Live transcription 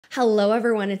Hello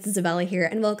everyone, it's Isabella here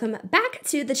and welcome back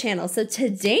to the channel. So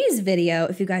today's video,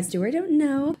 if you guys do or don't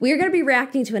know, we're going to be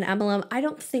reacting to an MLM I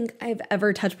don't think I've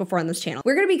ever touched before on this channel.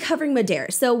 We're going to be covering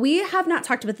Modere. So we have not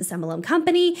talked about this MLM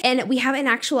company and we have an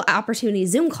actual opportunity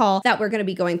Zoom call that we're going to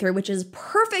be going through, which is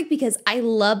perfect because I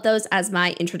love those as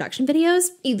my introduction videos.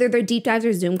 Either they're deep dives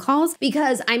or Zoom calls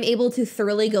because I'm able to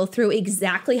thoroughly go through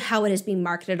exactly how it is being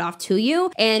marketed off to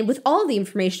you and with all the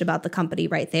information about the company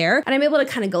right there. And I'm able to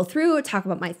kind of go through, talk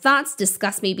about my thoughts,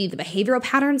 discuss maybe the behavioral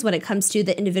patterns when it comes to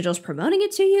the individuals promoting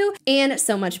it to you, and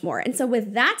so much more. And so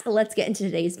with that, let's get into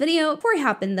today's video. Before we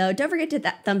hop in though, don't forget to hit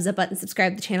that thumbs up button,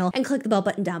 subscribe to the channel, and click the bell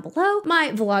button down below. My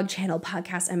vlog channel,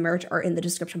 podcast, and merch are in the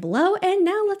description below. And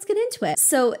now let's get into it.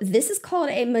 So this is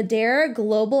called a Modere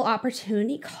Global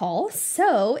Opportunity Call.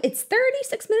 So it's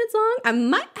 36 minutes long. I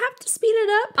might have to speed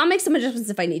it up. I'll make some adjustments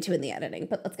if I need to in the editing,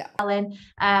 but let's go. And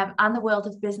the world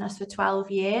of business for 12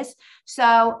 years.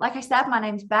 So like I said, my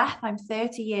name's Beth. I'm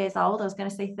 30 years old. I was going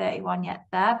to say 31 yet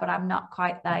there, but I'm not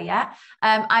quite there yet.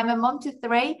 I'm a mum to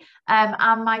three. And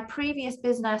my previous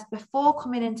business before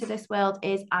coming into this world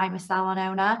is I'm a salon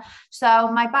owner. So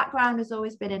my background has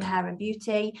always been in hair and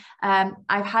beauty.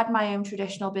 I've had my own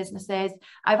traditional businesses.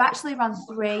 I've actually run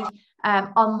three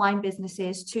online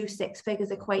businesses, 2 6 figures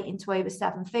equating to over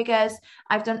 7 figures.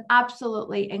 I've done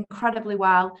absolutely incredibly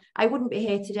well. I wouldn't be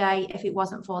here today if it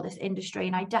wasn't for this industry,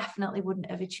 and I definitely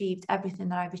wouldn't have achieved everything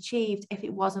that I've achieved if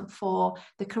it wasn't for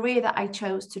the career that I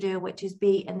chose to do, which is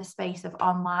be in the space of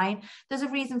online. There's a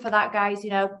reason for that, guys.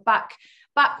 You know, back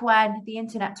when the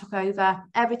internet took over,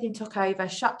 everything took over,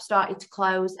 shops started to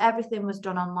close, everything was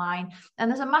done online.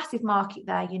 And there's a massive market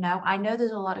there, you know. I know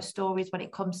there's a lot of stories when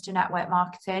it comes to network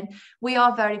marketing. We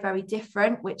are very, very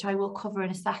different, which I will cover in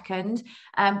a second.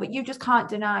 But you just can't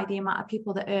deny the amount of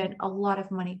people that earn a lot of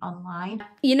money online.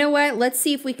 You know what? Let's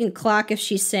see if we can clock if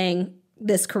she's saying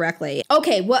this correctly.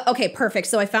 Okay, perfect.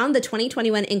 So I found the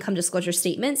 2021 income disclosure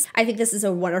statements. I think this is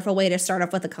a wonderful way to start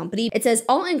off with a company. It says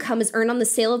all income is earned on the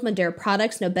sale of Modere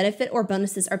products. No benefit or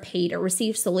bonuses are paid or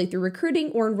received solely through recruiting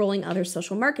or enrolling other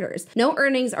social marketers. No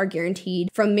earnings are guaranteed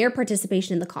from mere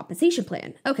participation in the compensation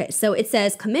plan. Okay, so it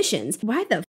says commissions. Why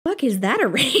the fuck is that a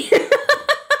rate?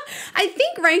 I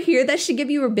think right here that should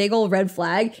give you a big old red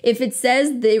flag. If it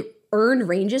says the earned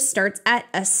ranges starts at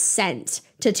a cent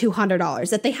to $200,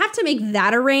 that they have to make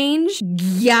that a range.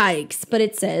 Yikes. But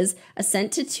it says a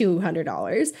cent to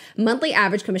 $200. Monthly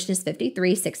average commission is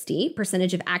 $53.60.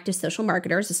 Percentage of active social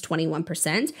marketers is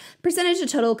 21%. Percentage of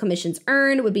total commissions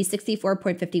earned would be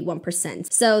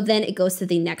 64.51%. So then it goes to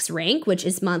the next rank, which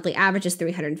is monthly average is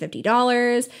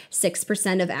 $350.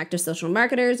 6% of active social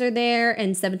marketers are there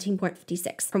and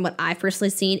 17.56. From what I've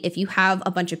personally seen, if you have a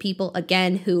bunch of people,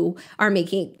 again, who are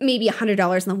making maybe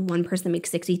 $100 and then one person makes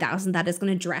 $60,000, that is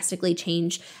going to drastically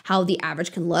change how the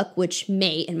average can look, which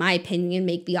may, in my opinion,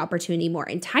 make the opportunity more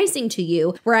enticing to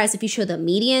you. Whereas if you show the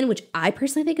median, which I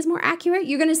personally think is more accurate,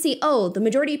 you're going to see, oh, the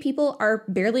majority of people are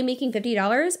barely making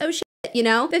 $50. Oh shit. You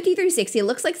know, $53.60, it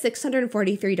looks like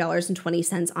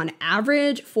 $643.20 on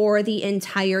average for the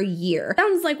entire year.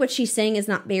 Sounds like what she's saying is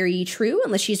not very true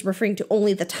unless she's referring to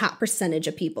only the top percentage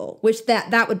of people, which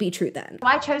that would be true then.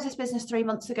 I chose this business 3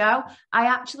 months ago. I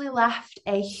actually left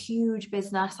a huge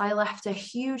business. I left a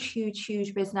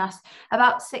huge business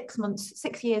about 6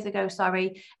 years ago,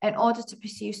 sorry, in order to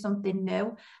pursue something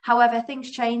new. However,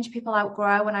 things change, people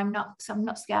outgrow, and I'm not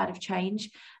scared of change.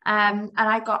 And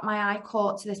I got my eye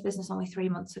caught to this business only 3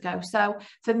 months ago. So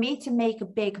for me to make a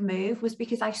big move was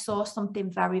because I saw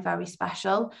something very, very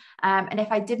special. And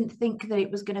if I didn't think that it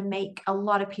was going to make a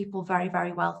lot of people very,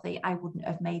 very wealthy, I wouldn't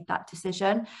have made that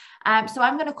decision. So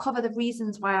I'm going to cover the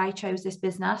reasons why I chose this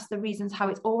business, the reasons how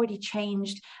it's already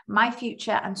changed my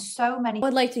future and so many.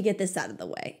 I'd like to get this out of the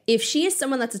way. If she is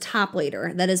someone that's a top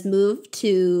leader that has moved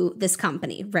to this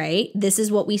company, right? This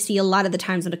is what we see a lot of the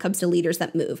times when it comes to leaders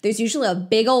that move. There's usually a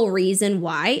big old reason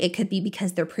why. It could be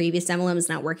because their previous MLM is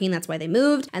not working. That's why they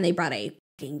moved and they brought a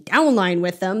downline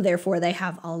with them. Therefore, they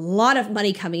have a lot of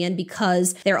money coming in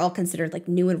because they're all considered like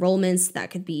new enrollments.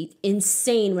 That could be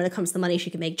insane when it comes to the money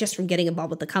she can make just from getting involved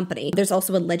with the company. There's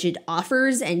also alleged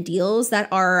offers and deals that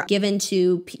are given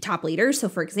to top leaders. So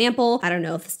for example, I don't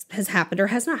know if this has happened or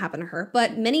has not happened to her,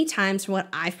 but many times from what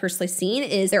I've personally seen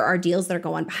is there are deals that are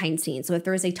going on behind scenes. So if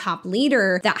there is a top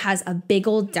leader that has a big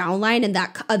old downline and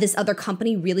that this other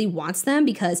company really wants them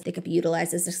because they could be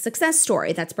utilized as a success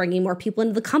story that's bringing more people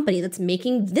into the company, that's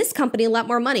making this company a lot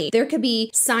more money. There could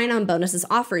be sign-on bonuses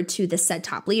offered to the said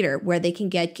top leader where they can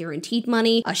get guaranteed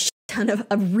money, a ton of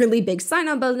a really big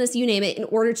sign-on bonus, you name it, in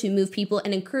order to move people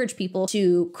and encourage people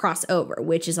to cross over,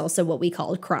 which is also what we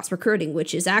call cross-recruiting,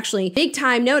 which is actually big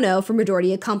time no-no for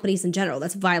majority of companies in general.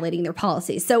 That's violating their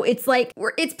policies. So it's like,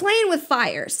 it's playing with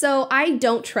fire. So I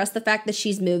don't trust the fact that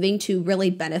she's moving to really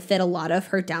benefit a lot of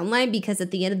her downline, because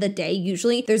at the end of the day,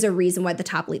 usually there's a reason why the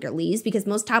top leader leaves, because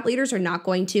most top leaders are not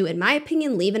going to, in my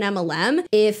opinion, leave an MLM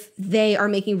if they are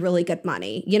making really good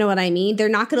money. You know what I mean? They're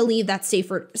not going to leave that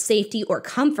safety or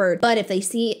comfort, but if they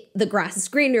see the grass is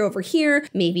greener over here,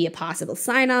 maybe a possible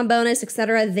sign-on bonus,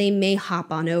 etc., they may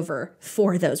hop on over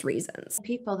for those reasons.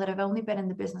 People that have only been in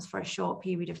the business for a short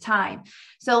period of time.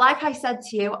 So like I said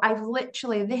to you, I've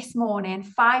literally this morning,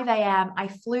 5 a.m., I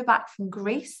flew back from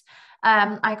Greece.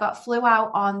 I flew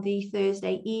out on the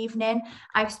Thursday evening.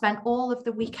 I've spent all of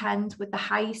the weekend with the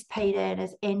highest paid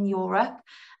earners in Europe.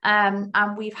 And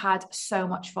we've had so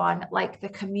much fun. Like, the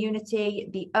community,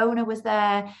 the owner was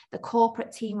there, the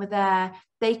corporate team were there.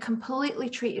 They completely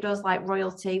treated us like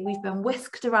royalty. We've been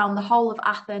whisked around the whole of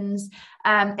Athens.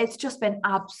 It's just been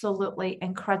absolutely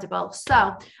incredible. So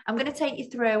I'm going to take you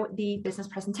through the business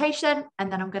presentation,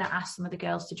 and then I'm going to ask some of the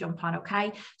girls to jump on,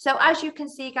 okay? So as you can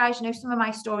see, guys, you know some of my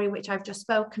story, which I've just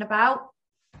spoken about.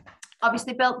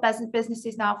 Obviously built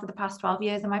businesses now for the past 12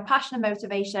 years, and my passion and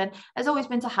motivation has always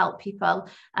been to help people,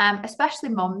 especially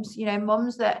mums, you know,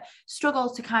 mums that struggle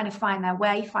to kind of find their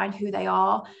way, find who they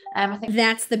are. I think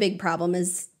that's the big problem,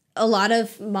 is a lot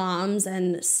of moms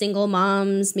and single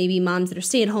moms, maybe moms that are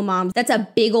stay-at-home moms, that's a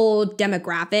big old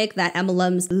demographic that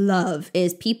MLMs love,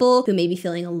 is people who may be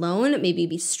feeling alone, maybe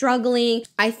be struggling.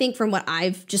 I think from what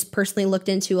I've just personally looked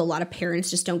into, a lot of parents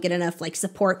just don't get enough like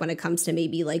support when it comes to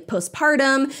maybe like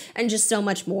postpartum and just so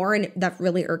much more, and that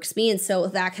really irks me. And so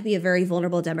that could be a very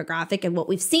vulnerable demographic, and what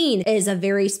we've seen is a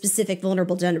very specific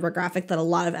vulnerable demographic that a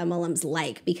lot of MLMs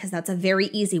like, because that's a very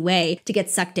easy way to get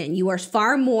sucked in. You are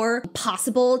far more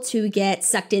possible to get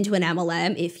sucked into an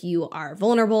MLM if you are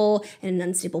vulnerable, in an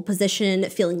unstable position,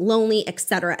 feeling lonely,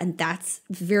 etc. And that's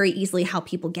very easily how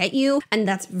people get you. And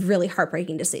that's really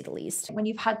heartbreaking, to say the least. When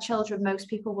you've had children, most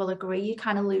people will agree, you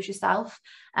kind of lose yourself.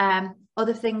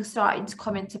 Other things starting to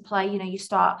come into play, you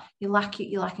know, you're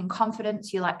lacking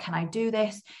confidence. You're like, can I do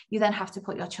this? You then have to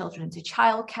put your children into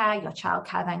childcare. Your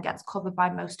childcare then gets covered by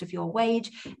most of your wage.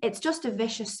 It's just a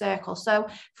vicious circle. So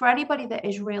for anybody that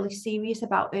is really serious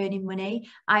about earning money,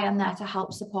 I am there to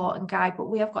help support and guide, but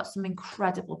we have got some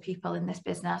incredible people in this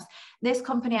business. This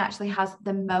company actually has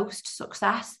the most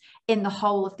success in the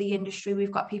whole of the industry.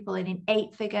 We've got people in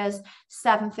 8 figures,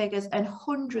 7 figures, and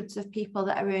hundreds of people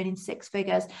that are earning 6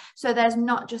 figures. So there's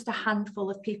not just a handful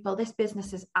of people. This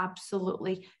business is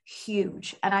absolutely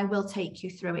huge, and I will take you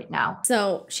through it now.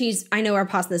 So I know we're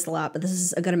pausing this a lot, but this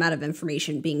is a good amount of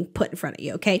information being put in front of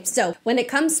you, okay? So when it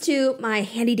comes to my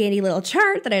handy dandy little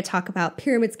chart that I talk about,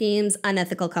 pyramid schemes,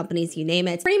 unethical companies, you name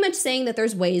it, pretty much saying that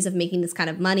there's ways of making this kind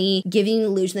of money, giving the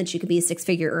illusion that you could be a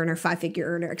 6-figure earner, 5-figure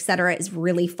earner, etc., is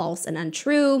really false and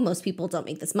untrue. Most people don't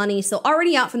make this money. So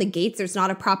already out from the gates, there's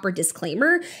not a proper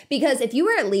disclaimer, because if you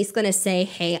were at least going to say,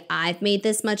 hey, I've made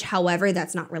this much, however,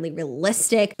 that's not really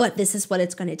realistic, but this is what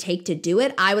it's going to take to do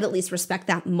it, I would at least respect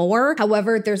that more.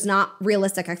 However, there's not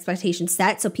realistic expectations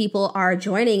set. So people are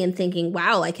joining and thinking,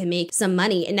 wow, I can make some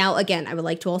money. And now, again, I would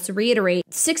like to also reiterate,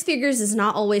 6 figures is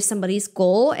not always somebody's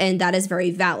goal, and that is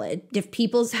very valid. If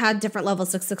people's had different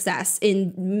levels of success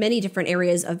in many different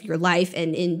areas of your life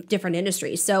and in different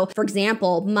industries. So for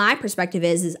example, my perspective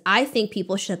is I think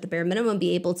people should at the bare minimum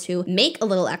be able to make a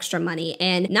little extra money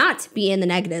and not be in the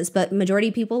negatives, but majority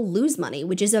of people lose money,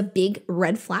 which is a big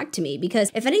red flag to me.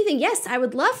 Because if anything, yes, I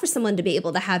would love for someone to be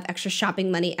able to have extra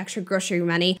shopping money, extra grocery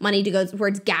money to go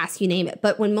towards gas, you name it.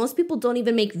 But when most people don't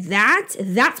even make that,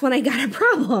 that's when I got a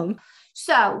problem.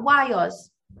 So why us?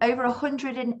 Over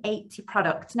 180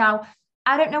 products. Now,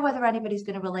 I don't know whether anybody's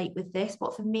going to relate with this,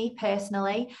 but for me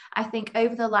personally, I think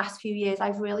over the last few years,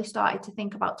 I've really started to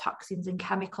think about toxins and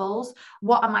chemicals.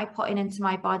 What am I putting into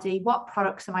my body? What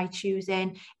products am I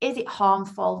choosing? Is it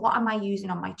harmful? What am I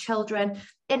using on my children?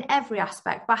 In every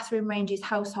aspect, bathroom ranges,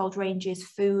 household ranges,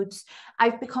 foods,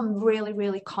 I've become really,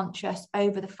 really conscious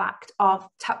over the fact of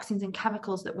toxins and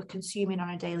chemicals that we're consuming on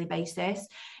a daily basis.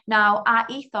 Now, our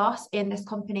ethos in this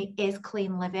company is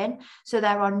clean living, so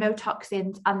there are no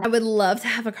toxins. And I would love to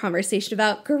have a conversation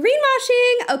about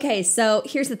greenwashing. Okay, so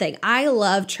here's the thing. I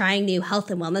love trying new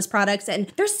health and wellness products, and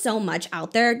there's so much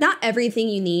out there. Not everything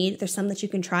you need. There's some that you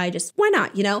can try. Just why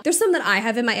not? You know, there's some that I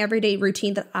have in my everyday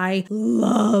routine that I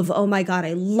love. Oh my God,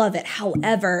 I love it.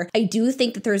 However, I do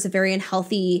think that there's a very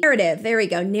unhealthy narrative. There we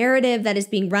go. Narrative that is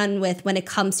being run with when it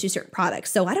comes to certain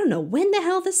products. So I don't know when the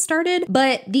hell this started,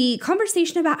 but the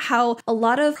conversation about how a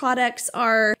lot of products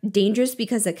are dangerous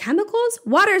because of chemicals.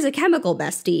 Water is a chemical,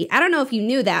 bestie. I don't know if you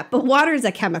knew that, but water is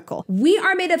a chemical. We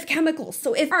are made of chemicals.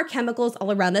 So if there are chemicals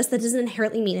all around us, that doesn't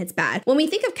inherently mean it's bad. When we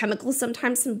think of chemicals,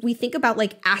 sometimes we think about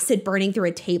like acid burning through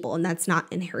a table, and that's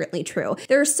not inherently true.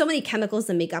 There are so many chemicals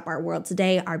that make up our world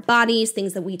today, our bodies,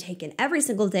 things that we take in every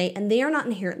single day, and they are not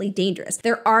inherently dangerous.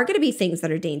 There are going to be things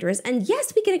that are dangerous, and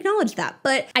yes, we can acknowledge that,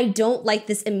 but I don't like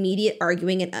this immediate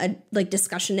arguing and like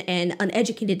discussion and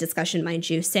uneducated discussion, mind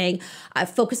you, saying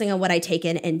focusing on what I take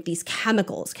in and these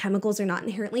chemicals. Chemicals are not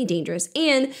inherently dangerous,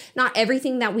 and not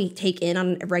everything that we take in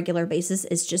on a regular basis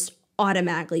is just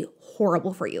automatically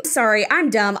horrible for you. Sorry, I'm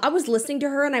dumb. I was listening to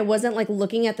her and I wasn't like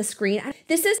looking at the screen.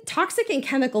 This is toxic and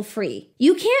chemical free.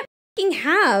 You can't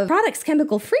have products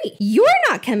chemical free. You're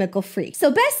not chemical free.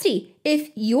 So bestie,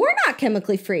 if you're not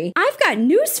chemically free, I've got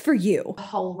news for you. A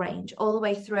whole range, all the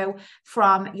way through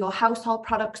from your household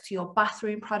products to your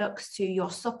bathroom products to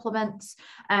your supplements,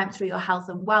 through your health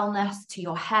and wellness, to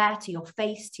your hair, to your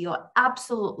face, to your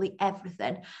absolutely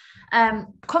everything.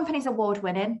 Company's award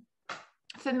winning.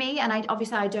 For me, and I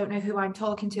don't know who I'm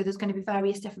talking to, there's going to be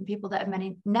various different people that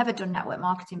have never done network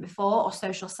marketing before, or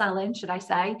social selling, should I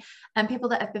say, and people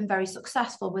that have been very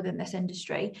successful within this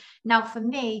industry. Now, for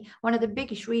me, one of the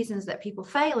biggest reasons that people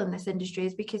fail in this industry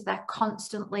is because they're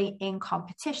constantly in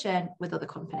competition with other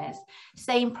companies.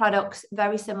 Same products,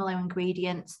 very similar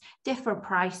ingredients, different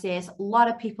prices, a lot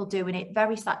of people doing it,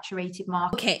 very saturated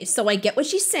market. Okay, so I get what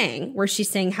she's saying, where she's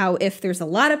saying how if there's a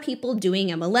lot of people doing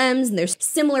MLMs and there's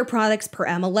similar products per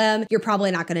MLM, you're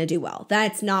probably not going to do well.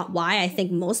 That's not why I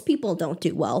think most people don't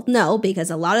do well. No, because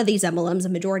a lot of these MLMs, a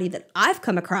majority that I've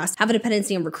come across, have a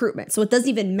dependency on recruitment. So it doesn't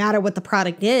even matter what the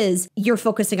product is. You're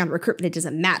focusing on recruitment. It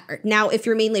doesn't matter. Now, if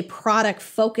you're mainly product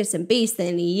focused and based,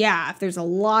 then yeah, if there's a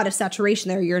lot of saturation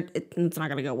there, it's not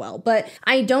going to go well. But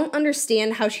I don't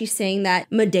understand how she's saying that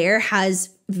Modere has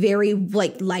very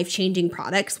like life-changing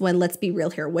products when, let's be real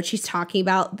here, what she's talking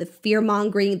about, the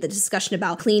fear-mongering, the discussion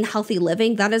about clean, healthy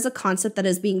living, that is a concept that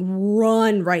is being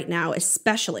run right now,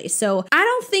 especially. So I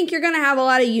don't think you're going to have a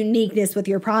lot of uniqueness with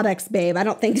your products, babe. I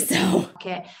don't think so.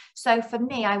 Okay. So for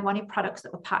me, I wanted products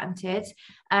that were patented.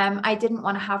 I didn't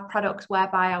want to have products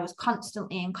whereby I was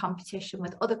constantly in competition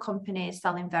with other companies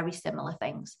selling very similar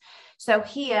things. So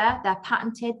here, they're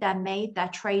patented, they're made, they're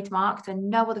trademarked, and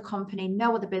no other company,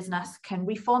 no other business can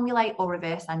reformulate or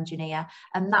reverse engineer.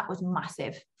 And that was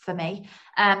massive for me.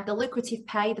 The lucrative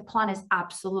pay, the plan is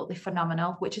absolutely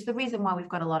phenomenal, which is the reason why we've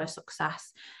got a lot of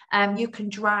success. You can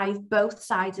drive both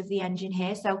sides of the engine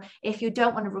here. So if you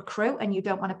don't want to recruit and you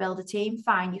don't want to build a team,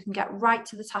 fine, you can get right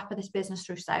to the top of this business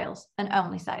through sales and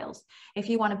only sales. If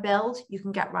you want to build, you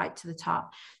can get right to the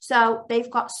top. So they've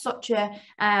got such a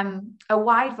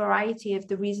wide variety of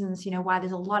the reasons, why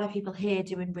there's a lot of people here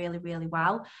doing really, really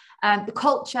well. The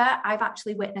culture, I've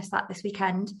actually witnessed that this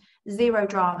weekend. Zero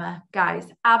drama, guys.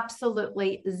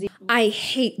 Absolutely zero. I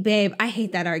hate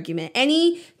that argument.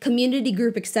 Any community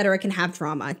group, etc., can have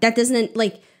drama. That doesn't,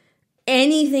 like,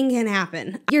 anything can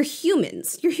happen. You're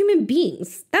humans. You're human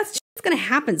beings. That's just going to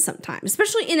happen sometimes,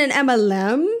 especially in an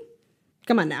MLM.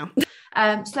 Come on now.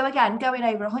 So again, going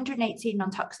over 118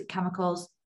 non-toxic chemicals.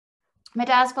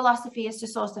 Modere's philosophy is to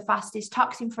source the fastest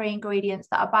toxin-free ingredients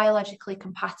that are biologically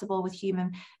compatible with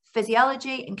human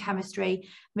physiology and chemistry.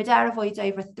 Modere avoids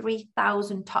over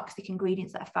 3,000 toxic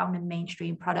ingredients that are found in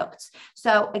mainstream products.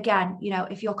 So again,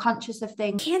 if you're conscious of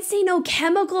things. Can't say no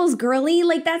chemicals, girly.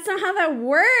 Like, that's not how that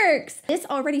works. This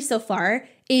already so far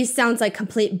sounds like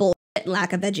complete bullshit,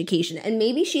 lack of education. And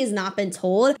maybe she has not been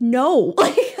told. No,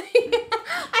 like,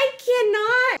 I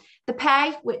cannot. The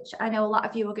pay, which I know a lot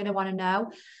of you are going to want to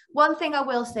know. One thing I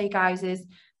will say, guys, is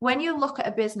when you look at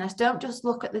a business, don't just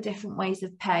look at the different ways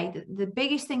of pay. The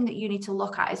biggest thing that you need to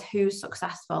look at is who's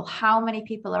successful, how many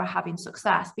people are having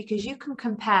success, because you can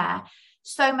compare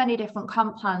so many different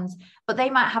comp plans, but they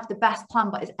might have the best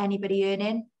plan, but is anybody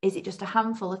earning? Is it just a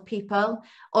handful of people,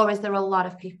 or is there a lot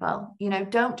of people?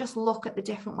 Don't just look at the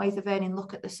different ways of earning,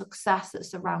 look at the success that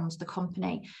surrounds the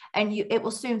company, and it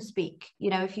will soon speak.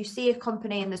 If you see a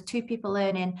company and there's two people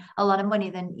earning a lot of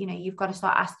money, then you've got to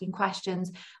start asking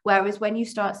questions. Whereas when you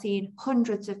start seeing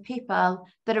hundreds of people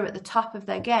that are at the top of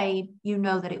their game, you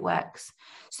know that it works.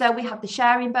 So we have the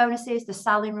sharing bonuses, the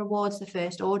selling rewards, the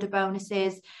first order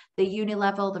bonuses, the uni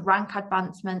level, the rank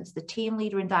advancements, the team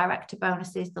leader and director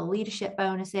bonuses, the leadership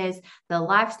bonuses, bonuses, the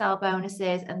lifestyle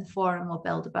bonuses, and the forum or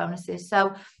builder bonuses.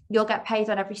 So you'll get paid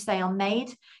on every sale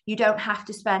made. You don't have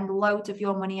to spend loads of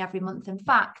your money every month. In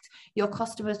fact, your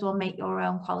customers will make your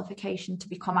own qualification to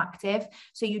become active.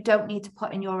 So you don't need to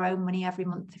put in your own money every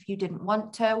month if you didn't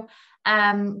want to.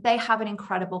 They have an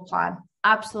incredible plan.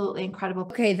 Absolutely incredible.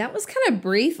 Okay, that was kind of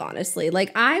brief, honestly.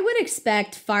 Like, I would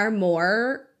expect far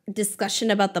more discussion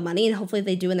about the money, and hopefully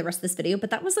they do in the rest of this video, but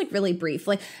that was like really brief.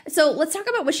 Like, so let's talk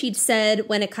about what she said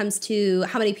when it comes to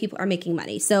how many people are making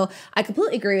money. So I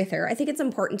completely agree with her. I think it's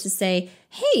important to say,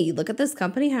 hey, look at this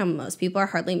company, how most people are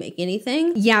hardly making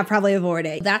anything. Yeah, probably avoid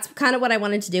it. That's kind of what I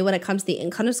wanted to do when it comes to the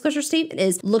income disclosure statement,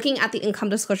 is looking at the income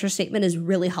disclosure statement is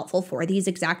really helpful for these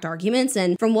exact arguments.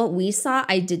 And from what we saw,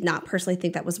 I did not personally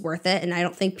think that was worth it. And I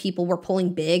don't think people were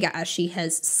pulling big, as she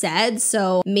has said.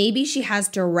 So maybe she has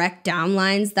direct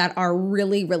downlines that are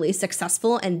really, really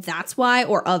successful. And that's why,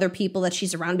 or other people that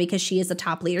she's around, because she is a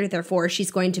top leader. Therefore, she's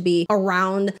going to be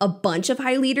around a bunch of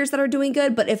high leaders that are doing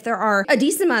good. But if there are a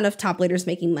decent amount of top leaders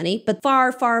making money, but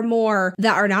far, far more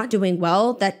that are not doing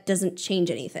well, that doesn't change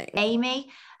anything.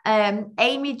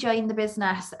 Amy joined the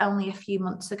business only a few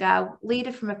months ago,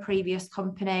 leader from a previous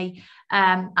company,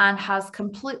 and has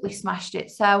completely smashed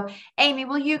it. So Amy,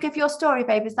 will you give your story,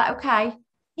 babe? Is that okay?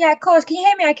 Yeah, of course. Can you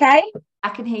hear me okay? I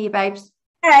can hear you, babes.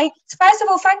 Okay. So first of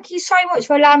all, thank you so much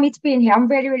for allowing me to be in here. I'm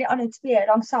really, really honoured to be here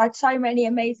alongside so many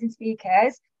amazing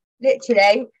speakers.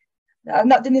 Literally, I've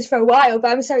not done this for a while, but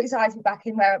I'm so excited to be back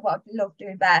in what I love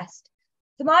doing best.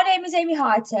 So my name is Amy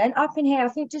Hyton. I've been here, I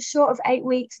think, just short of 8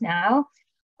 weeks now.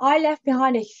 I left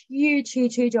behind a huge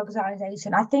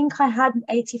organisation. I think I had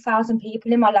 80,000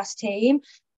 people in my last team.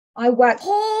 I worked...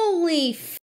 Holy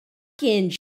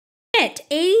fucking shit,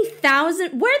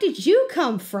 80,000? Where did you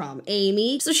come from,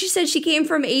 Amy? So she said she came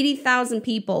from 80,000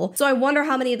 people. So I wonder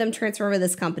how many of them transfer over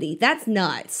this company. That's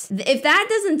nuts. If that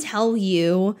doesn't tell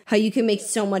you how you can make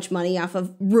so much money off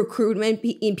of recruitment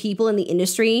in people in the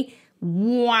industry,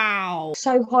 wow.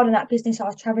 So hard on that business. I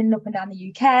was traveling up and down the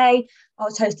UK. I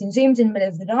was hosting Zooms in the middle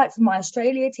of the night for my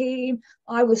Australia team.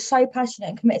 I was so passionate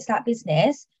and committed to that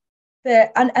business.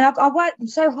 But I worked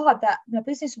so hard that my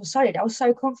business was solid. I was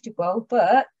so comfortable,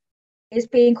 but is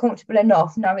being comfortable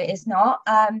enough? No, it is not.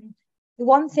 The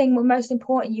one thing most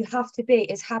important you have to be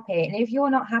is happy. And if you're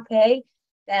not happy,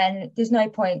 then there's no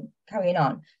point carrying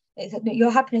on. Your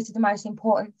happiness is the most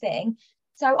important thing.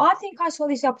 So I think I saw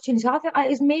this opportunity. I think it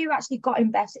was me who actually got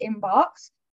in Beth's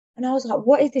inbox. And I was like,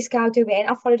 what is this girl doing?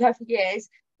 I followed her for years.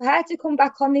 I had to come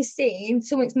back on this scene.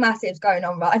 Something's massive going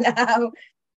on right now.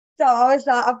 So I was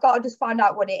like, I've got to just find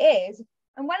out what it is.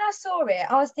 And when I saw it,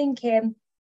 I was thinking,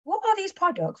 what are these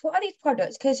products? What are these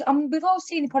products? Because we've all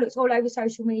seen the products all over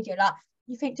social media. Like,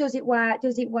 you think, does it work?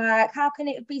 Does it work? How can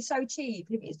it be so cheap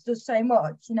if it does so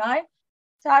much, you know?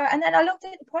 So, and then I looked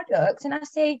at the products and I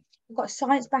see they've got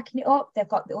science backing it up. They've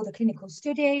got all the clinical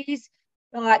studies.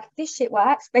 Like, this shit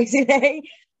works, basically.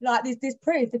 Like, there's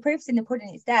proof. The proof's in the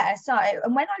pudding. It's there. So,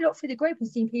 and when I look through the group and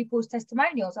see people's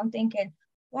testimonials, I'm thinking,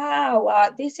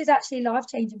 wow, this is actually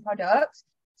life-changing products.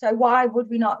 So why would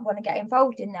we not want to get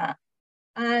involved in that?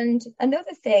 And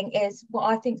another thing is, what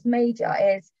I think is major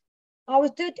is, I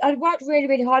worked really,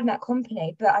 really hard in that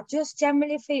company, but I just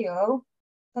generally feel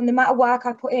from the amount of work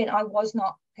I put in, I was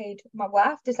not paid my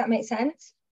worth. Does that make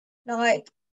sense? Like,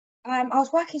 I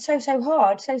was working so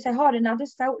hard, and I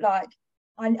just felt like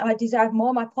I deserved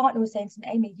more. My partner was saying to me,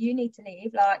 Amy, you need to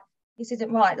leave. Like, this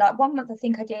isn't right. Like, 1 month, I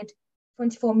think I did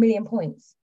 24 million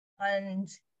points. And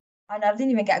I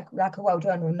didn't even get like a well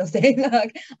done or nothing.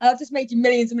 Like, I was just making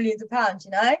millions and millions of pounds,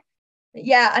 you know? But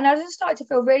yeah, and I just started to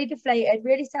feel really deflated,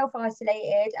 really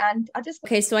self-isolated, and I just...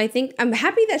 Okay, so I think I'm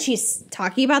happy that she's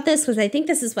talking about this, because I think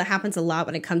this is what happens a lot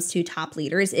when it comes to top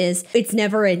leaders, is it's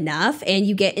never enough, and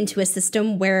you get into a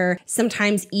system where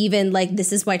sometimes even, like,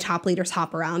 this is why top leaders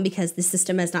hop around, because the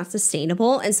system is not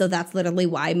sustainable, and so that's literally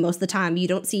why most of the time you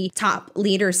don't see top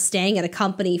leaders staying at a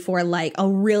company for like a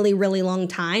really, really long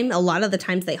time. A lot of the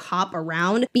times they hop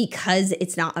around because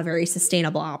it's not a very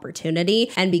sustainable opportunity,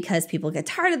 and because people get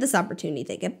tired of this opportunity.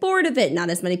 They get bored of it. Not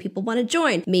as many people want to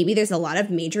join. Maybe there's a lot of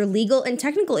major legal and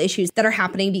technical issues that are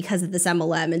happening because of this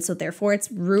MLM. And so therefore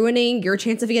it's ruining your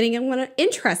chance of getting anyone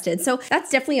interested. So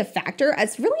that's definitely a factor.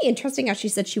 It's really interesting how she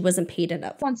said she wasn't paid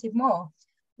enough. Wanted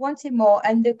more.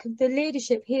 And the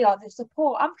leadership here, the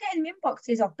support. I'm getting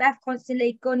inboxes of Beth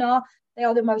constantly, Gunnar. They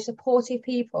are the most supportive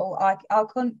people. I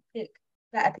couldn't pick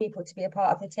better people to be a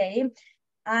part of the team.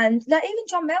 And like, even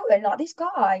John Melton, like, this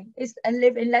guy is a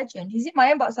living legend. He's in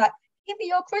my inbox like, Hippie,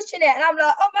 you're crushing it. And I'm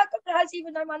like, oh my God, how does he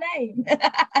even know my name?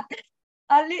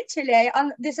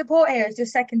 The support here is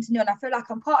just second to none. I feel like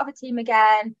I'm part of a team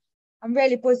again. I'm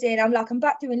really buzzing. I'm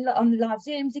back doing on the live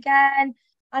Zooms again.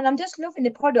 And I'm just loving the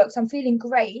products. I'm feeling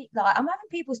great. Like, I'm having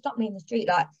people stop me in the street,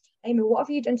 like, Amy, what have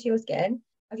you done to your skin?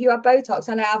 Have you had Botox?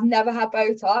 And I've never had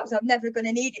Botox. I'm never going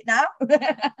to need it now.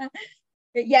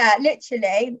 But yeah,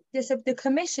 literally, the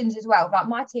commissions as well. Like,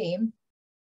 my team,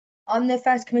 on the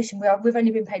first commission, we've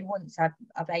only been paid once, I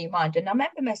bear in mind. And I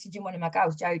remember messaging one of my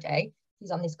girls, Jodie,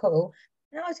 who's on this call.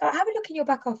 And I was like, have a look in your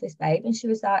back office, babe. And she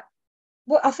was like,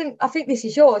 well, I think this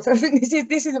is yours. I think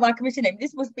this isn't my commission name.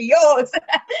 This must be yours.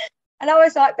 And I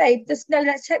was like, babe,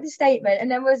 let's check the statement.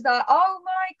 And then was like, oh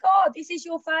my God, this is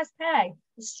your first pay.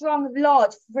 A strong,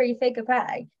 large, three-figure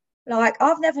pay. Like,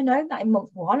 I've never known that in month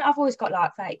one. I've always got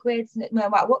like 30 quid, no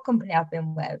matter what company I've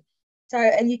been with. So,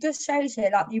 and it just shows you,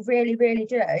 like, you really, really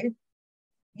do.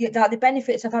 Like, the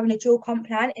benefits of having a dual comp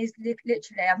plan is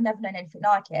literally, I've never known anything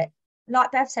like it.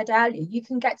 Like Bev said earlier, you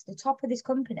can get to the top of this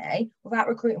company without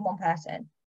recruiting one person.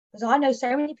 Because I know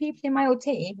so many people in my old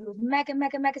team who were mega,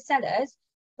 mega, mega sellers,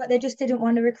 but they just didn't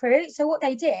want to recruit. So what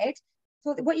they did,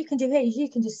 so what you can do here is you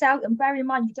can just sell, and bear in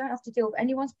mind, you don't have to deal with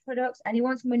anyone's products,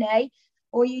 anyone's money.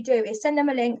 All you do is send them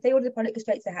a link, they order the product, go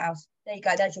straight to the house. There you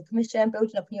go, there's your commission,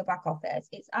 building up in your back office.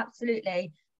 It's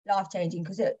absolutely life-changing.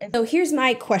 Because so here's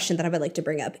my question that I would like to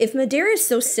bring up. If Modere is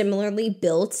so similarly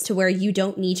built to where you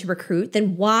don't need to recruit,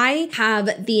 then why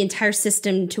have the entire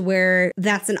system to where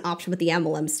that's an option with the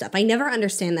MLM stuff? I never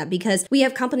understand that, because we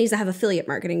have companies that have affiliate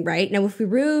marketing, right? Now, if we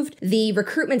removed the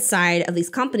recruitment side of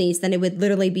these companies, then it would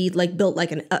literally be like built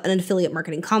like an affiliate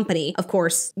marketing company. Of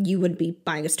course, you would be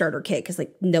buying a starter kit, because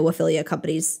like no affiliate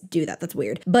companies do that. That's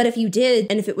weird. But if you did,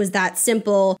 and if it was that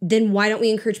simple, then why don't we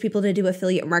encourage people to do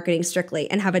affiliate marketing strictly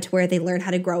and have it to where they learn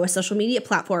how to grow a social media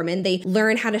platform and they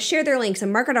learn how to share their links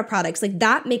and market our products? Like,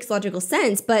 that makes logical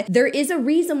sense. But there is a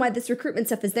reason why this recruitment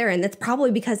stuff is there, and that's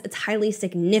probably because it's highly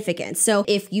significant. So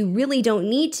if you really don't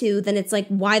need to, then it's like,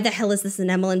 why the hell is this an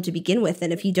MLM to begin with?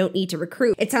 And if you don't need to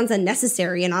recruit, it sounds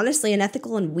unnecessary and honestly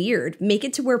unethical and weird. Make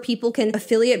it to where people can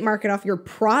affiliate market off your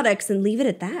products and leave it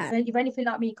at that. If anything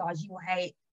like me, guys, you will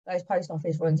hate those post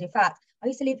office runs. In fact, I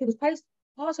used to leave people's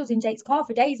parcels in Jake's car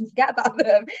for days and forget about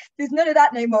them. There's none of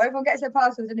that no more. Everyone gets their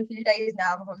parcels in a few days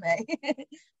now from me.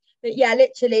 But yeah,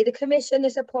 literally, the commission, the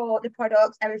support, the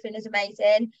products, everything is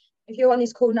amazing. If you're on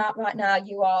this call now, right now,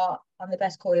 you are on the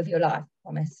best call of your life, I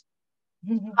promise.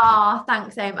 Oh,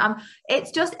 thanks, Amy. It's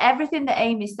just everything that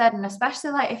Amy said, and especially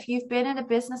like if you've been in a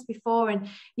business before and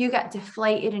you get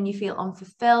deflated and you feel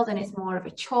unfulfilled and it's more of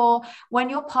a chore, when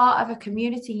you're part of a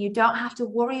community, you don't have to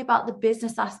worry about the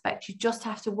business aspect. You just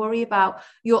have to worry about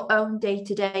your own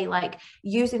day-to-day, like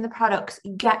using the products,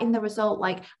 getting the result.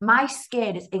 Like, my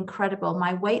skin is incredible.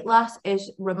 My weight loss is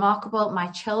remarkable. My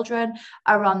children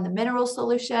are on the mineral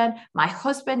solution. My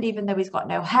husband, even though he's got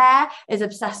no hair, is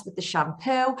obsessed with the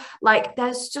shampoo. Like,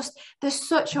 there's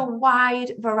such a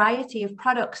wide variety of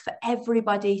products for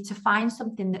everybody to find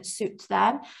something that suits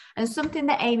them. And something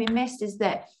that Amy missed is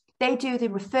that they do the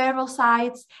referral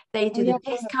sides, they do the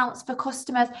discounts for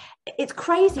customers. It's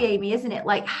crazy, Amy, isn't it?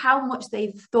 Like, how much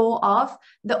they've thought of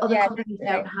that other companies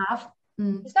don't have.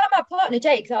 It's like my partner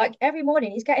Jake, like every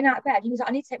morning he's getting out of bed, he's like,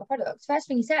 I need to take my products. First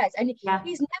thing he says, and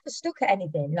he's never stuck at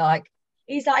anything. Like,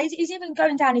 he's even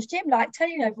going down his gym, like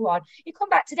telling everyone. You come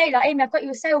back today, like, Amy, I've got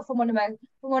you a sale from one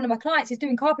of my clients. He's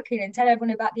doing carpet cleaning. Tell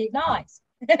everyone about the Ignites.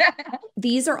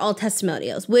 These are all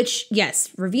testimonials, which, yes,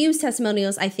 reviews,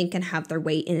 testimonials, I think can have their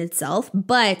weight in itself.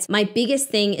 But my biggest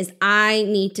thing is I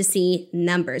need to see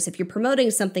numbers. If you're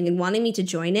promoting something and wanting me to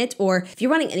join it, or if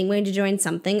you're wanting anyone to join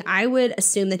something, I would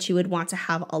assume that you would want to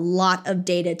have a lot of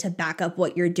data to back up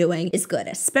what you're doing is good,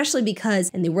 especially because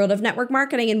in the world of network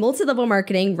marketing and multi-level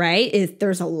marketing, right,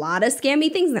 there's a lot of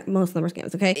scammy things. That most of them are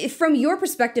scams, okay? If from your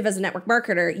perspective as a network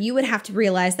marketer, you would have to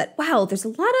realize that, wow, there's a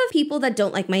lot of people that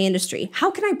don't like my industry.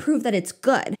 How can I prove that it's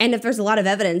good? And if there's a lot of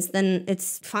evidence, then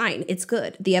it's fine. It's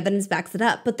good. The evidence backs it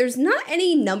up. But there's not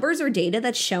any numbers or data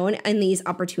that's shown in these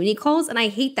opportunity calls. And I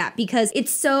hate that because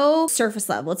it's so surface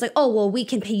level. It's like, oh, well, we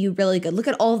can pay you really good. Look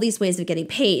at all these ways of getting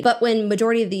paid. But when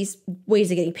majority of these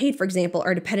ways of getting paid, for example,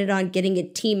 are dependent on getting a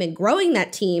team and growing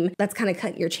that team, that's kind of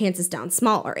cutting your chances down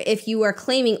smaller. If you are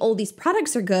claiming, oh, these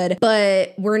products are good,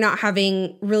 but we're not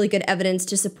having really good evidence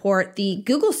to support the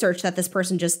Google search that this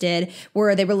person just did,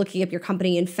 where they were looking up your company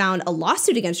and found a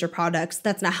lawsuit against your products,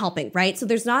 that's not helping, right? So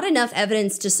there's not enough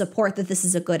evidence to support that this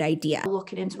is a good idea.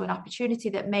 Looking into an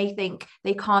opportunity that may think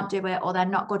they can't do it or they're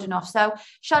not good enough. So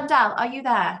Chandel, are you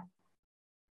there?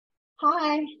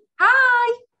 Hi.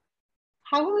 Hi.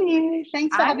 How are you?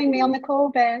 Thanks for having me on the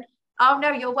call, Beth. Oh,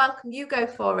 no, you're welcome. You go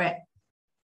for it.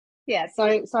 Yeah,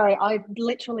 so sorry, I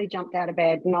literally jumped out of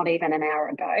bed not even an hour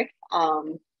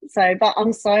ago. But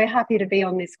I'm so happy to be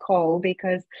on this call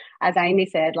because, as Amy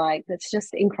said, like, it's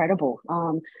just incredible.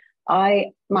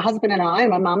 My husband and I,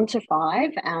 I'm a mum to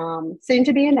 5, soon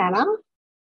to be a nana,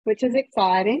 which is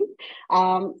exciting.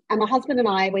 And my husband and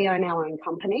I, we own our own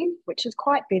company, which is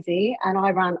quite busy, and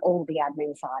I run all the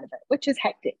admin side of it, which is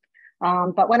hectic.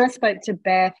 But when I spoke to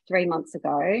Beth 3 months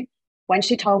ago, when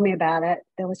she told me about it,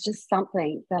 there was just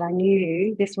something that I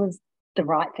knew this was the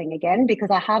right thing again,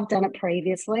 because I have done it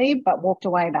previously, but walked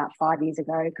away about 5 years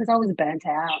ago because I was burnt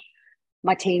out.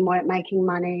 My team weren't making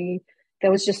money. There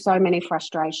was just so many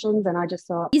frustrations, and I just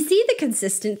thought... You see the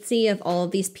consistency of all of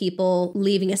these people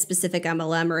leaving a specific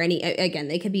MLM or any, again,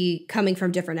 they could be coming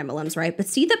from different MLMs, right? But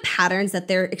see the patterns that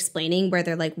they're explaining where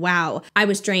they're like, wow, I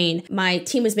was drained. My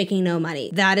team was making no money.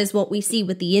 That is what we see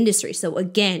with the industry. So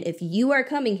again, if you are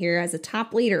coming here as a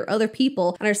top leader, other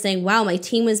people and are saying, wow, my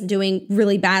team was doing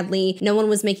really badly. No one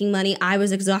was making money. I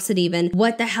was exhausted even.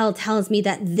 What the hell tells me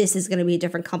that this is going to be a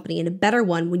different company and a better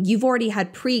one when you've already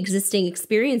had pre-existing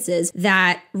experiences that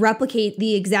replicate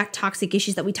the exact toxic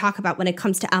issues that we talk about when it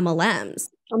comes to MLMs?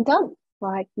 I'm done.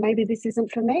 Like, maybe this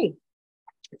isn't for me.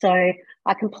 So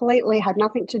I completely had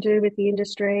nothing to do with the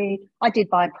industry. I did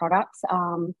buy products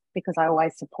because I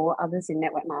always support others in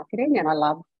network marketing, and I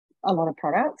love a lot of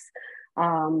products.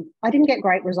 I didn't get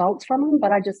great results from them,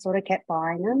 but I just sort of kept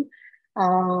buying them.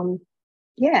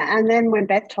 And then when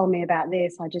Beth told me about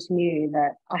this, I just knew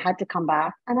that I had to come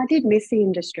back, and I did miss the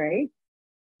industry.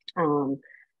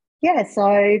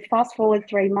 So fast forward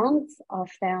 3 months, I've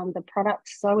found the product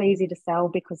so easy to sell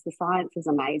because the science is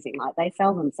amazing. Like, they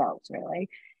sell themselves, really.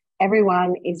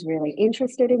 Everyone is really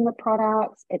interested in the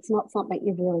products. It's not something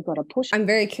you've really got to push. I'm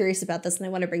very curious about this, and I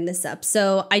want to bring this up.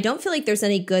 So I don't feel like there's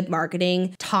any good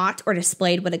marketing taught or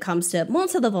displayed when it comes to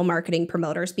multi-level marketing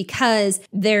promoters, because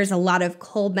there's a lot of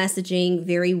cold messaging,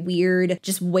 very weird,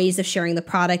 just ways of sharing the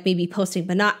product, maybe posting,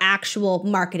 but not actual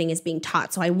marketing is being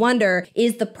taught. So I wonder,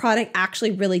 is the product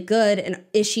actually really good? And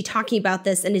is she talking about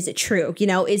this? And is it true? You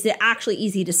know, is it actually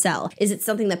easy to sell? Is it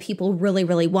something that people really,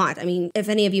 really want? I mean, if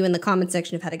any of you in the comment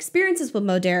section have had experiences with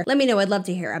Modere, let me know. I'd love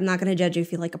to hear. I'm not going to judge you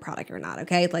if you like a product or not,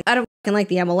 okay? Like, I don't like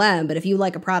the MLM, but if you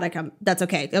like a product, that's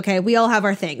okay. Okay, we all have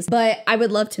our things. But I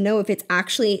would love to know if it's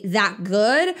actually that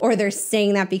good, or they're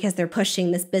saying that because they're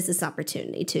pushing this business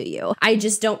opportunity to you. I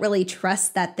just don't really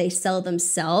trust that they sell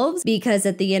themselves, because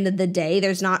at the end of the day,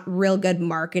 there's not real good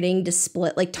marketing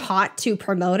display, like, taught to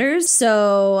promoters.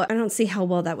 So I don't see how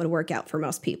well that would work out for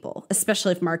most people,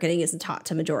 especially if marketing isn't taught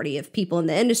to majority of people in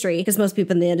the industry, because most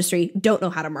people in the industry don't know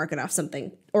how to market off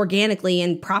something organically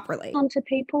and properly. On to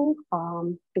people,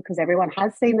 because everyone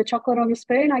has seen the chocolate on the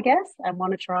spoon, I guess, and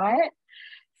want to try it.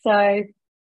 So,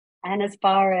 and as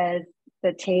far as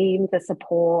the team, the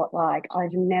support, like,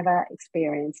 I've never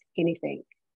experienced anything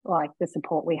like the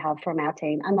support we have from our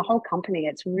team and the whole company.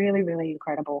 It's really, really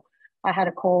incredible. I had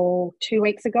a call 2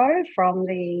 weeks ago from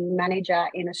the manager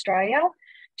in Australia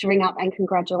to ring up and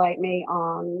congratulate me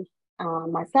on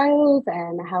my sales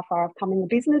and how far I've come in the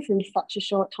business in such a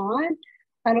short time.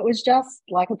 And it was just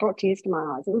like, it brought tears to my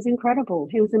eyes. It was incredible.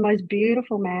 He was the most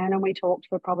beautiful man, and we talked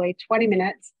for probably 20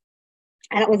 minutes,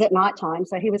 and it was at night time.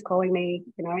 So he was calling me,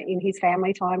 you know, in his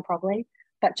family time probably,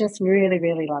 but just really,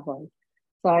 really lovely.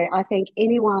 So I think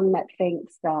anyone that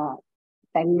thinks that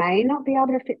they may not be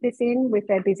able to fit this in with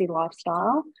their busy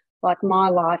lifestyle, like, my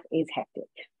life is hectic.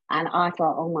 And I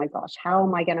thought, oh my gosh, how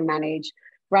am I going to manage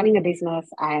running a business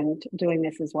and doing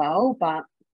this as well? But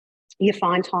you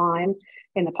find time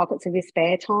in the pockets of your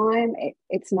spare time.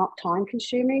 It's not time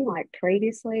consuming. Like,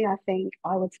 previously, I think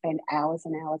I would spend hours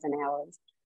and hours and hours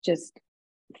just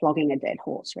flogging a dead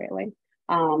horse, really.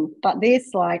 But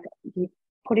this, like, you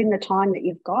put in the time that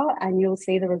you've got and you'll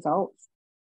see the results.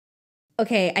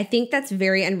 Okay, I think that's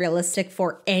very unrealistic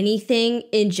for anything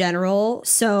in general.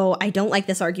 So I don't like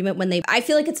this argument I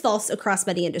feel like it's false across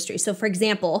many industries. So for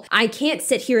example, I can't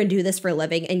sit here and do this for a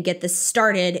living and get this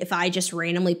started if I just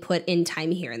randomly put in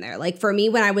time here and there. Like, for me,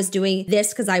 when I was doing this,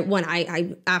 because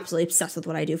I'm absolutely obsessed with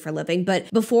what I do for a living.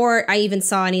 But before I even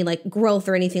saw any like growth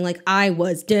or anything, like, I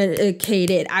was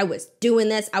dedicated. I was doing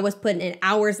this. I was putting in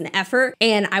hours and effort,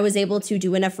 and I was able to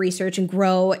do enough research and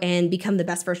grow and become the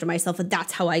best version of myself. And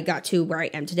that's how I got to where I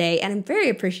am today. And I'm very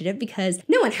appreciative because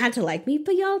no one had to like me,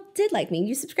 but y'all did like me and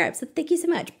you subscribed. So thank you so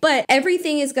much. But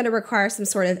everything is going to require some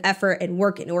sort of effort and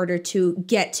work in order to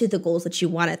get to the goals that you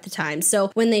want at the time.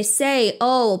 So when they say,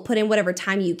 oh, put in whatever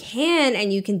time you can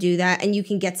and you can do that and you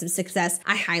can get some success,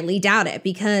 I highly doubt it,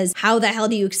 because how the hell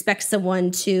do you expect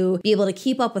someone to be able to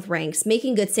keep up with ranks,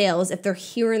 making good sales if they're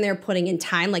here and there putting in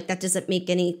time? Like, that doesn't make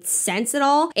any sense at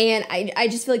all. And I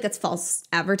just feel like that's false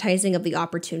advertising of the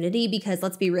opportunity, because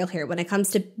let's be real here. when it comes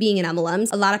to being in MLMs.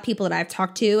 A lot of people that I've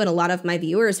talked to and a lot of my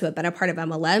viewers who have been a part of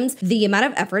MLMs, the amount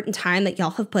of effort and time that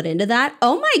y'all have put into that,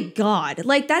 oh my God,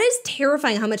 like that is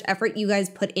terrifying how much effort you guys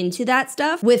put into that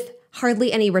stuff with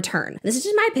hardly any return. This is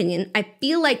just my opinion. I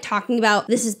feel like talking about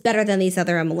this is better than these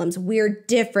other MLMs. We're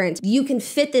different. You can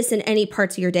fit this in any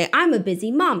parts of your day. I'm a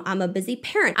busy mom. I'm a busy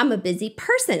parent. I'm a busy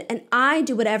person and I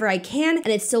do whatever I can and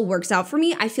it still works out for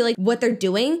me. I feel like what they're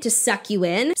doing to suck you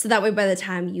in so that way by the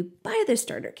time you buy the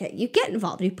starter kit, you get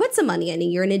involved, you put some money in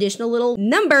and you're an additional little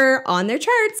number on their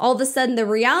charts, all of a sudden the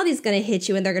reality is going to hit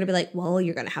you and they're going to be like, well,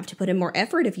 you're going to have to put in more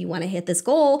effort if you want to hit this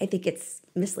goal. I think it's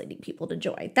misleading people to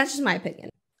join. That's just my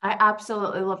opinion. I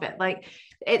absolutely love it. Like,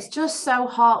 it's just so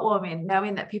heartwarming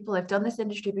knowing that people have done this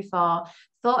industry before,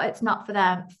 thought it's not for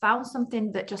them, found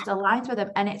something that just aligns with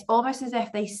them. And it's almost as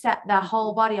if they set their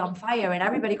whole body on fire and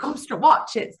everybody comes to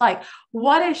watch. It's like,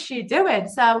 what is she doing?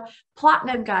 So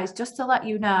platinum, guys, just to let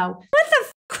you know. What the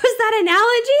was that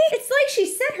analogy? It's like she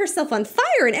set herself on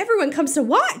fire and everyone comes to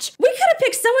watch. We could have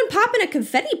picked someone popping a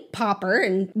confetti popper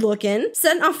and looking,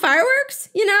 setting off fireworks,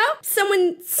 you know?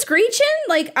 Someone screeching,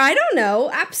 like, I don't know,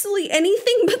 absolutely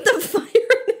anything but the fire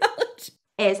analogy.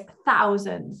 Is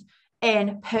thousands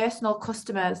in personal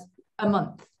customers a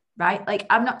month, right? Like,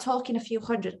 I'm not talking a few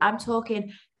hundred, I'm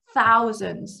talking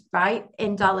thousands, right?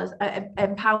 In dollars,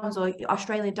 in pounds or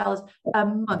Australian dollars a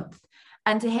month.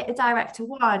 And to hit a direct to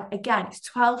one, again, it's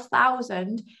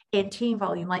 12,000 in team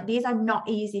volume. Like, these are not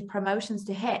easy promotions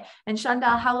to hit. And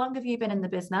Chandel, how long have you been in the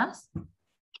business?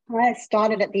 I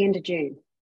started at the end of June.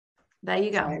 There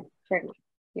you go. So,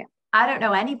 yeah. I don't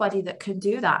know anybody that can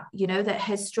do that, you know, that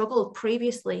has struggled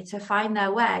previously to find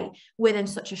their way within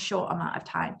such a short amount of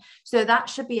time. So that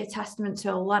should be a testament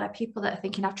to a lot of people that are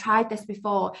thinking, I've tried this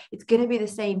before, it's going to be the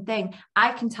same thing.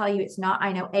 I can tell you it's not.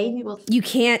 I know Amy will. You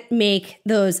can't make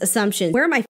those assumptions. Where are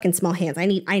my fucking small hands?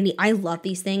 I love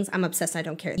these things. I'm obsessed. I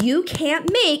don't care. You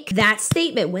can't make that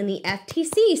statement when the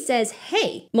FTC says,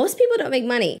 hey, most people don't make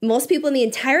money. Most people in the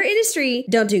entire industry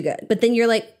don't do good. But then you're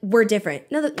like, we're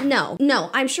different. No.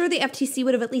 I'm sure the FTC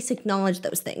would have at least acknowledged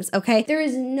those things, okay? There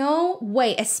is no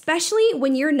way, especially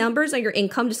when your numbers on your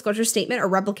income disclosure statement are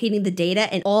replicating the data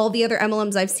and all the other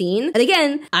MLMs I've seen. And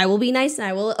again, I will be nice and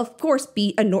I will, of course,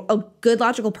 be a good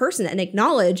logical person and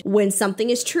acknowledge when something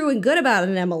is true and good about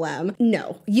an MLM.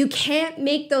 No, you can't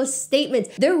make those statements.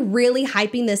 They're really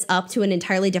hyping this up to an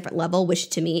entirely different level,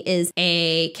 which to me is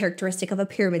a characteristic of a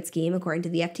pyramid scheme, according to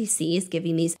the FTC, is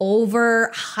giving these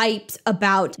overhyped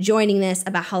about joining this,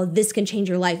 about how this can change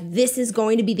your life. This is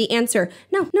going to be the answer.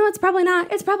 No, it's probably not.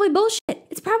 It's probably bullshit.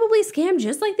 It's probably a scam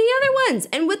just like the other ones.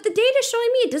 And with the data showing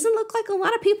me, it doesn't look like a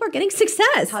lot of people are getting success.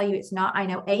 I'll tell you it's not. I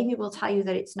know Amy will tell you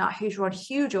that it's not, who's run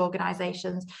huge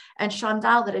organizations, and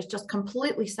Chandel that has just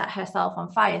completely set herself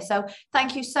on fire. So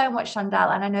thank you so much,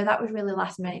 Chandel. And I know that was really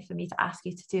last minute for me to ask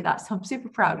you to do that. So I'm super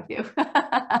proud of you.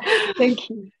 Thank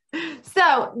you.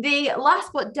 So the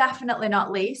last but definitely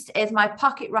not least is my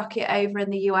pocket rocket over in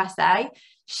the USA.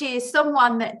 She is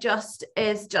someone that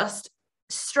is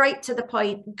straight to the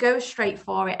point, goes straight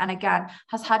for it, and again,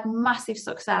 has had massive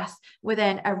success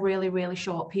within a really, really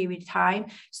short period of time.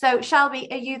 So Shelby,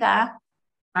 are you there?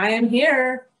 I am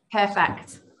here.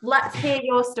 Perfect. Let's hear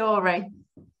your story.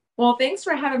 Well, thanks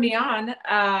for having me on.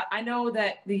 I know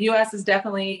that the US is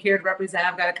definitely here to represent.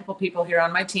 I've got a couple people here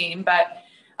on my team, but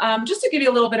just to give you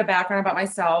a little bit of background about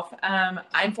myself,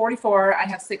 I'm 44. I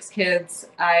have 6 kids.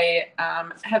 I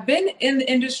have been in the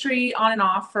industry on and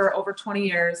off for over 20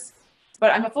 years,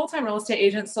 but I'm a full-time real estate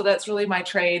agent. So that's really my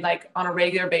trade, like on a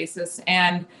regular basis.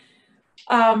 And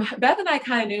Beth and I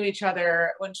kind of knew each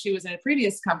other when she was in a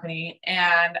previous company,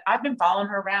 and I've been following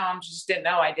her around. She just didn't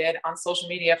know I did on social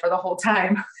media for the whole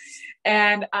time.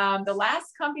 And the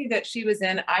last company that she was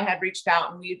in, I had reached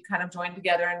out and we'd kind of joined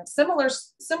together, and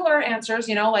similar answers,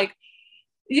 you know, like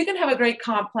you can have a great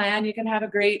comp plan, you can have a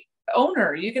great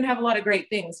owner, you can have a lot of great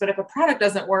things, but if a product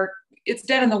doesn't work, it's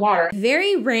dead in the water.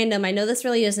 Very random. I know this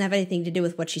really doesn't have anything to do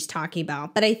with what she's talking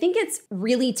about, but I think it's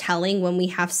really telling when we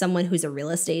have someone who's a real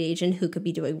estate agent who could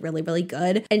be doing really, really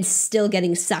good and still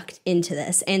getting sucked into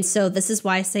this. And so this is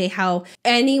why I say how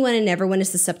anyone and everyone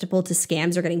is susceptible to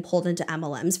scams or getting pulled into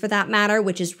MLMs for that matter,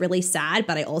 which is really sad.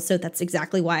 But that's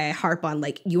exactly why I harp on,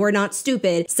 like, you are not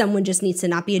stupid. Someone just needs to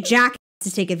not be a jack to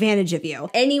take advantage of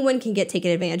you. Anyone can get taken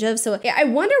advantage of. So I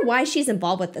wonder why she's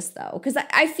involved with this though. Because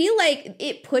I feel like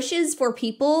it pushes for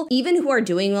people, even who are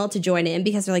doing well, to join in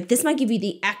because they're like, this might give you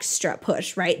the extra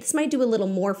push, right? This might do a little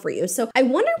more for you. So I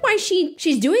wonder why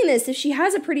she's doing this if she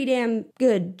has a pretty damn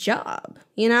good job,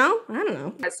 you know? I don't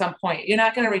know. At some point, you're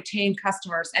not going to retain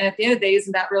customers. And at the end of the day,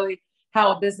 isn't that really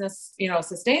how a business, you know,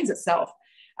 sustains itself?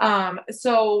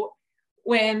 So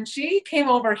when she came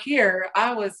over here,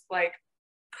 I was like,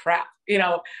 crap, you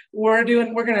know, we're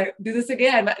going to do this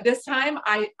again. But this time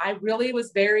I really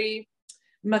was very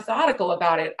methodical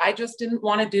about it. I just didn't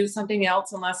want to do something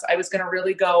else unless I was going to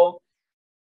really go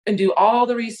and do all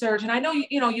the research. And I know,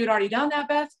 you know, you'd already done that,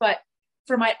 Beth, but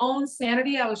for my own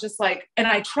sanity, I was just like, and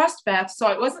I trust Beth. So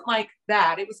it wasn't like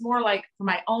that. It was more like for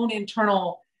my own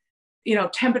internal, you know,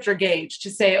 temperature gauge to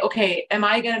say, okay, am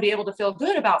I going to be able to feel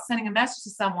good about sending a message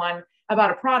to someone about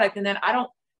a product? And then I don't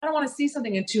want to see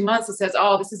something in 2 months that says,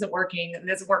 oh, this isn't working and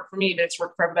it doesn't work for me, but it's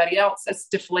worked for everybody else. That's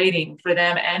deflating for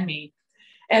them and me.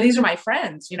 And these are my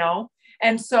friends, you know?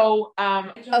 And so,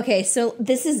 okay, so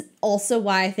this is also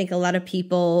why I think a lot of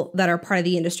people that are part of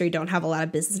the industry don't have a lot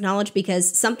of business knowledge, because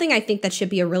something I think that should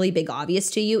be a really big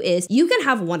obvious to you is you can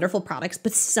have wonderful products,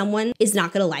 but someone is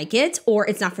not going to like it or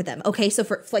it's not for them. Okay, so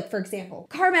for example,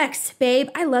 Carmex, babe,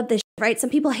 I love this. Right?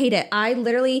 Some people hate it. I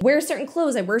literally wear certain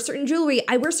clothes. I wear certain jewelry.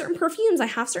 I wear certain perfumes. I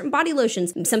have certain body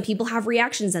lotions. Some people have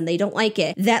reactions and they don't like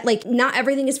it. That like not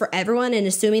everything is for everyone, and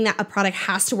assuming that a product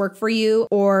has to work for you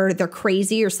or they're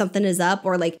crazy or something is up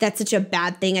or like that's such a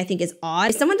bad thing I think is odd.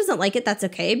 If someone doesn't like it, that's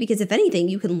okay, because if anything,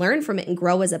 you can learn from it and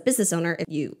grow as a business owner. If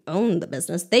you own the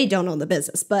business, they don't own the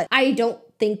business, but I don't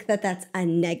think that that's a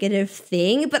negative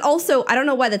thing. But also, I don't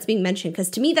know why that's being mentioned,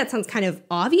 because to me that sounds kind of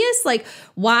obvious. Like,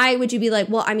 why would you be like,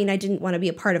 well, I mean, I didn't want to be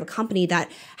a part of a company that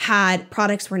had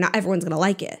products where not everyone's going to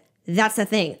like it. That's the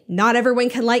thing. Not everyone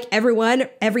can like everyone,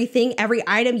 everything, every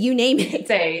item, you name it.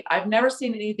 Say, I've never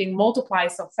seen anything multiply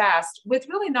so fast with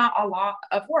really not a lot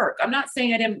of work. I'm not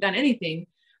saying I didn't done anything,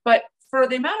 but for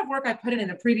the amount of work I put in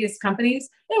the previous companies,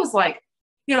 it was like,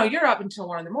 you know, you're up until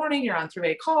 1 a.m, you're on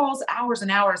 3-way calls, hours and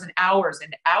hours and hours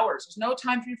and hours. There's no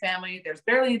time for your family. There's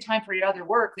barely any time for your other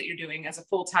work that you're doing as a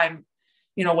full-time,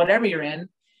 you know, whatever you're in.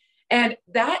 And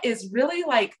that is really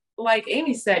like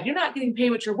Amy said, you're not getting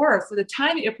paid what you're worth for the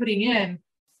time that you're putting in.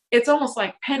 It's almost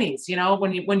like pennies, you know,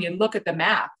 when you look at the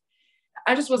math.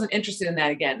 I just wasn't interested in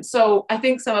that again. So I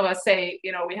think some of us say,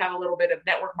 you know, we have a little bit of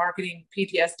network marketing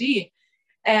PTSD.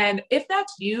 And if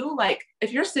that's you, like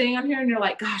if you're sitting on here and you're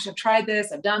like, gosh, I've tried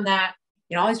this, I've done that,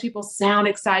 you know, all these people sound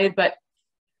excited, but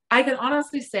I can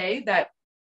honestly say that,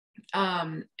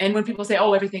 and when people say,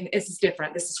 oh, everything is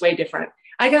different, this is way different,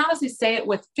 I can honestly say it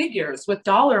with figures, with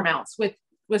dollar amounts, with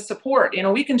support. You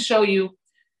know, we can show you,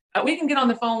 we can get on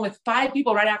the phone with 5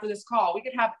 people right after this call. We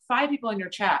could have 5 people in your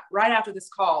chat right after this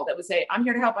call that would say, I'm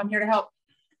here to help, I'm here to help.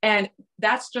 And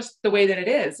that's just the way that it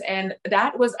is. And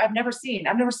that was, I've never seen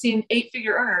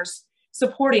 8-figure earners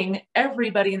supporting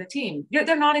everybody in the team.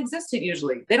 They're non-existent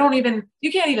usually. They don't even,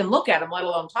 you can't even look at them, let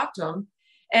alone talk to them.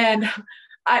 And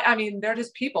I mean, they're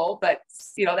just people, but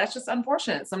you know, that's just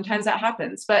unfortunate. Sometimes that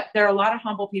happens, but there are a lot of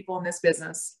humble people in this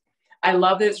business. I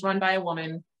love that it's run by a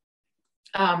woman,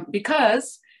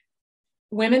 because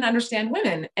women understand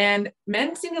women, and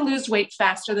men seem to lose weight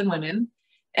faster than women.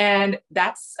 And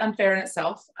that's unfair in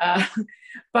itself.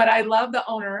 But I love the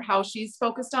owner, how she's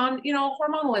focused on, you know,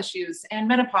 hormonal issues and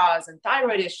menopause and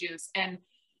thyroid issues and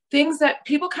things that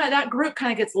people that group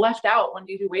kind of gets left out when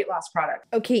you do weight loss products.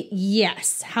 Okay,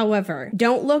 yes. However,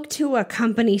 don't look to a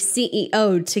company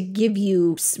CEO to give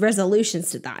you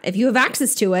resolutions to that. If you have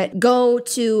access to it, go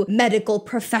to medical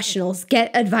professionals,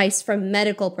 get advice from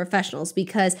medical professionals,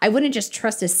 because I wouldn't just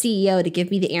trust a CEO to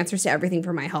give me the answers to everything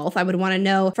for my health. I would want to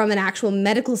know from an actual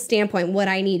medical standpoint what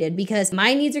I needed, because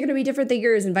my needs are going to be different than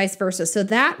yours and vice versa. So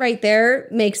that right there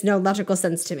makes no logical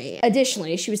sense to me.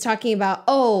 Additionally, she was talking about,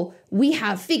 oh, we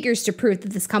have figures to prove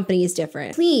that this company is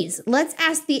different. Please, let's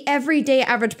ask the everyday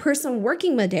average person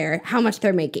working Modere how much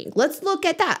they're making. Let's look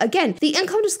at that. Again, the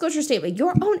income disclosure statement,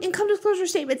 your own income disclosure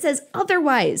statement says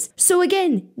otherwise. So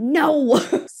again, no.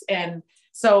 And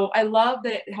so I love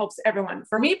that it helps everyone.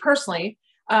 For me personally,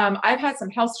 I've had some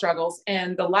health struggles,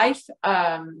 and the life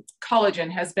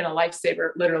collagen has been a lifesaver,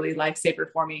 literally lifesaver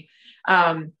for me.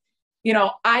 You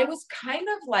know, I was kind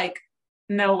of like,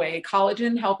 no way,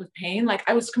 collagen help with pain. Like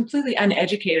I was completely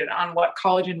uneducated on what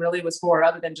collagen really was for,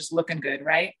 other than just looking good,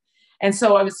 right? And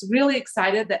so I was really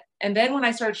excited that, and then when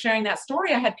I started sharing that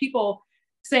story, I had people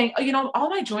saying, oh, you know, all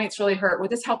my joints really hurt. Would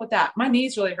this help with that? My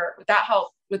knees really hurt. Would that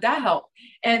help? Would that help?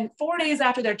 And 4 days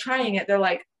after they're trying it, they're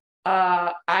like,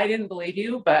 I didn't believe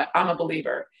you, but I'm a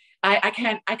believer. I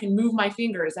can move my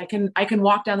fingers. I can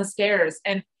walk down the stairs.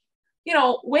 And you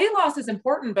know, weight loss is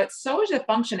important, but so is the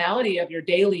functionality of your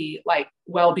daily like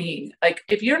well-being. Like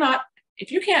if you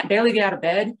can't barely get out of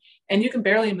bed and you can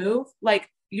barely move, like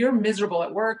you're miserable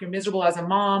at work, you're miserable as a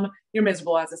mom, you're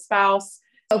miserable as a spouse.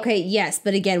 Okay, yes,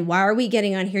 but again, why are we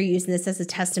getting on here using this as a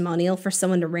testimonial for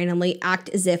someone to randomly act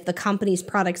as if the company's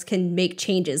products can make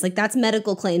changes? Like, that's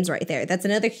medical claims right there. That's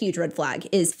another huge red flag,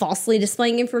 is falsely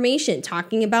displaying information,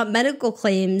 talking about medical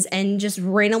claims, and just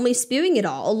randomly spewing it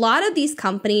all. A lot of these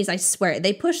companies, I swear,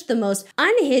 they push the most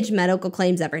unhinged medical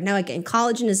claims ever. Now, again,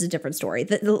 collagen is a different story.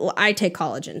 I take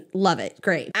collagen. Love it.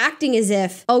 Great. Acting as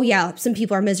if, oh yeah, some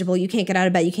people are miserable. You can't get out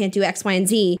of bed. You can't do X, Y, and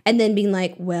Z. And then being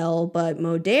like, well, but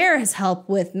Modere has helped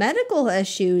with medical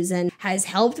issues and has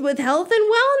helped with health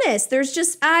and wellness. There's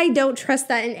just, I don't trust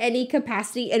that in any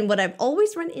capacity. And what I've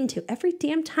always run into every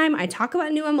damn time I talk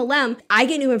about new MLM, I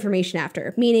get new information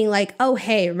after, meaning like, oh,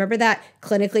 hey, remember that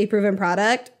clinically proven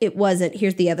product? It wasn't.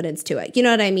 Here's the evidence to it. You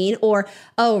know what I mean? Or,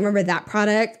 oh, remember that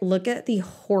product? Look at the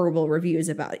horrible reviews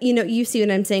about it. You know, you see what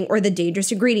I'm saying? Or the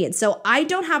dangerous ingredients. So I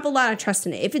don't have a lot of trust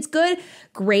in it. If it's good,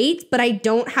 great, but I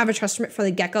don't have a trust in it from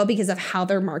the get-go because of how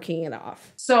they're marking it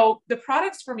off. So the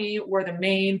products for me were the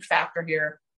main factor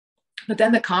here, but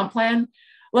then the comp plan,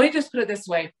 let me just put it this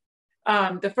way.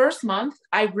 The first month,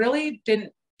 I really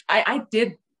didn't, I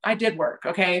did work.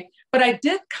 Okay. But I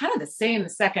did kind of the same the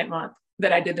second month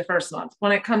that I did the first month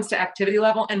when it comes to activity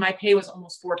level, and my pay was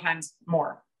almost 4 times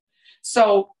more.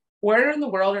 So where in the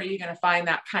world are you going to find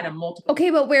that kind of multiple? Okay,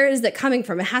 but where is it coming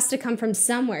from? It has to come from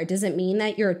somewhere. Does it mean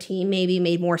that your team maybe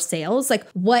made more sales? Like,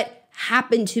 what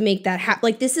happened to make that happen?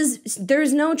 Like,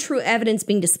 there's no true evidence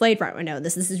being displayed right now.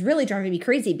 This is really driving me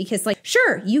crazy because, like,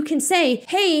 sure, you can say,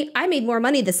 hey, I made more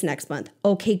money this next month.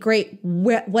 Okay, great.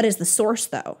 What is the source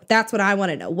though? That's what I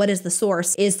want to know. What is the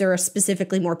source? Is there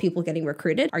specifically more people getting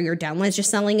recruited? Are your downlines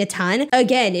just selling a ton?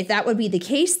 Again, if that would be the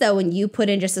case though, and you put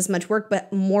in just as much work,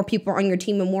 but more people are on your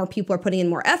team and more people are putting in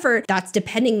more effort, that's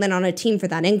depending then on a team for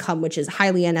that income, which is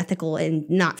highly unethical and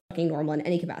not fucking normal in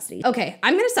any capacity. Okay,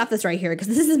 I'm going to stop this right here because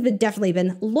this has definitely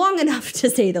been long enough to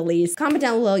say the least. Comment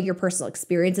down below your personal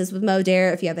experiences with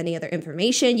Modere. If you have any other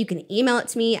information, you can email it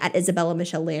to me at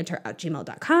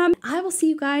Isabellamichellelanter@gmail.com. I will see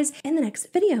you guys in the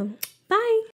next video.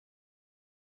 Bye.